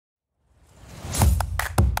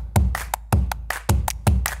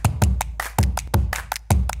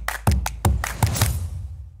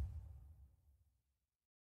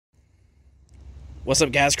What's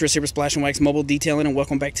up guys, Chris here with Splash and Wax Mobile Detailing, and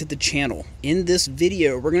welcome back to the channel. In this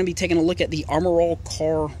video, we're going to be taking a look at the Armor All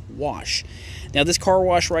Car Wash. Now this car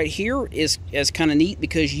wash right here is kind of neat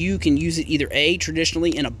because you can use it either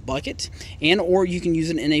traditionally in a bucket, or you can use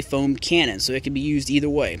it in a foam cannon. So it can be used either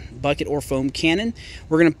way, bucket or foam cannon.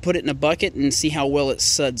 We're going to put it in a bucket and see how well it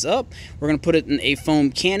suds up. We're going to put it in a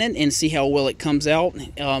foam cannon and see how well it comes out.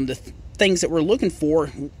 The things that we're looking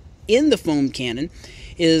for in the foam cannon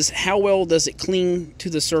is how well does it cling to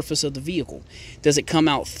the surface of the vehicle. Does it come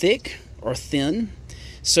out thick or thin?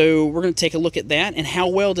 So we're going to take a look at that, and how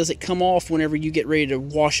well does it come off whenever you get ready to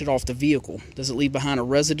wash it off the vehicle. Does it leave behind a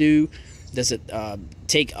residue? Does it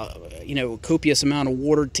take a copious amount of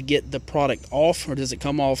water to get the product off, or does it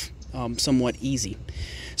come off somewhat easy?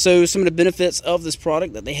 So some of the benefits of this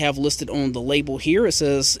product that they have listed on the label here, it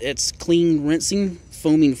says it's clean rinsing,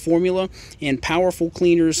 foaming formula, and powerful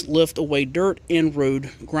cleaners lift away dirt and road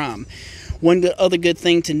grime. One other good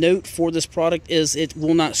thing to note for this product is it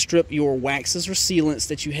will not strip your waxes or sealants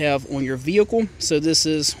that you have on your vehicle. So this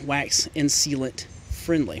is wax and sealant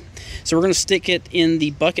friendly. So we're going to stick it in the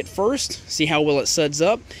bucket first, see how well it suds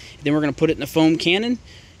up. Then we're going to put it in a foam cannon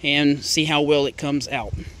and see how well it comes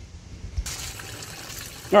out.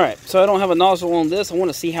 Alright, so I don't have a nozzle on this. I want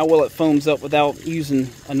to see how well it foams up without using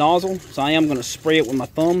a nozzle. So I am going to spray it with my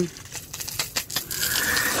thumb.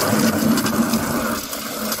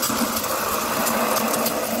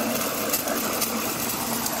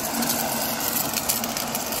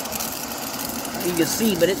 You can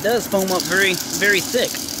see, but it does foam up very, very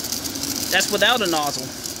thick. That's without a nozzle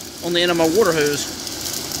on the end of my water hose.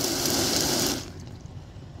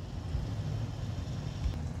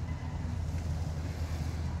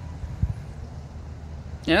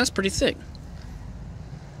 Yeah, that's pretty thick.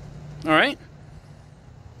 Alright.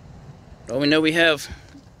 Well, we know we have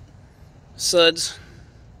suds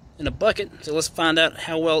in a bucket, so let's find out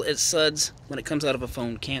how well it suds when it comes out of a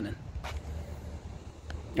foam cannon.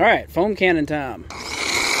 Alright, foam cannon time.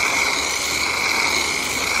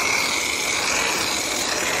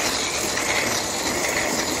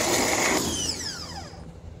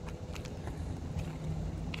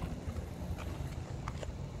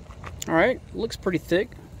 Alright, looks pretty thick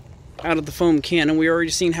out of the foam cannon. We already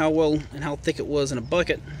seen how well and how thick it was in a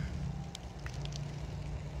bucket.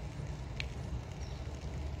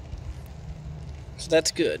 So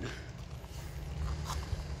that's good.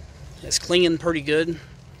 It's clinging pretty good.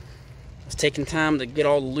 It's taking time to get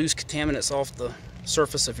all the loose contaminants off the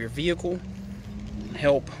surface of your vehicle and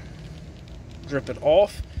help drip it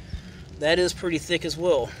off. That is pretty thick as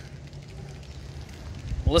well.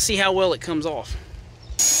 Well, let's see how well it comes off.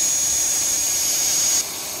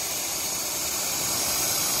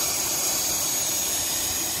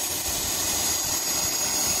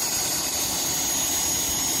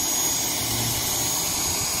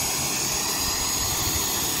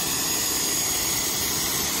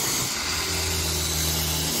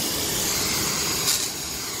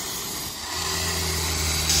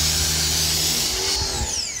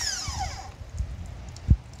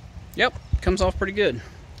 Yep, comes off pretty good.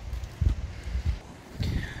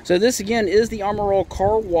 So this again is the Armor All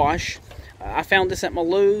Car Wash. I found this at my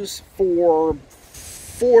Lowe's for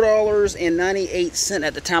 $4.98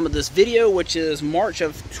 at the time of this video, which is March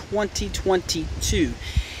of 2022.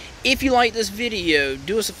 If you like this video,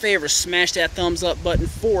 do us a favor, smash that thumbs up button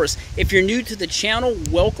for us. If you're new to the channel,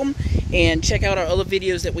 welcome, and check out our other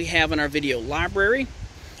videos that we have in our video library.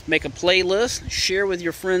 Make a playlist, share with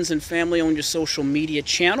your friends and family on your social media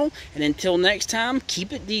channel, and until next time,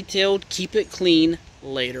 keep it detailed, keep it clean.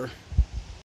 Later.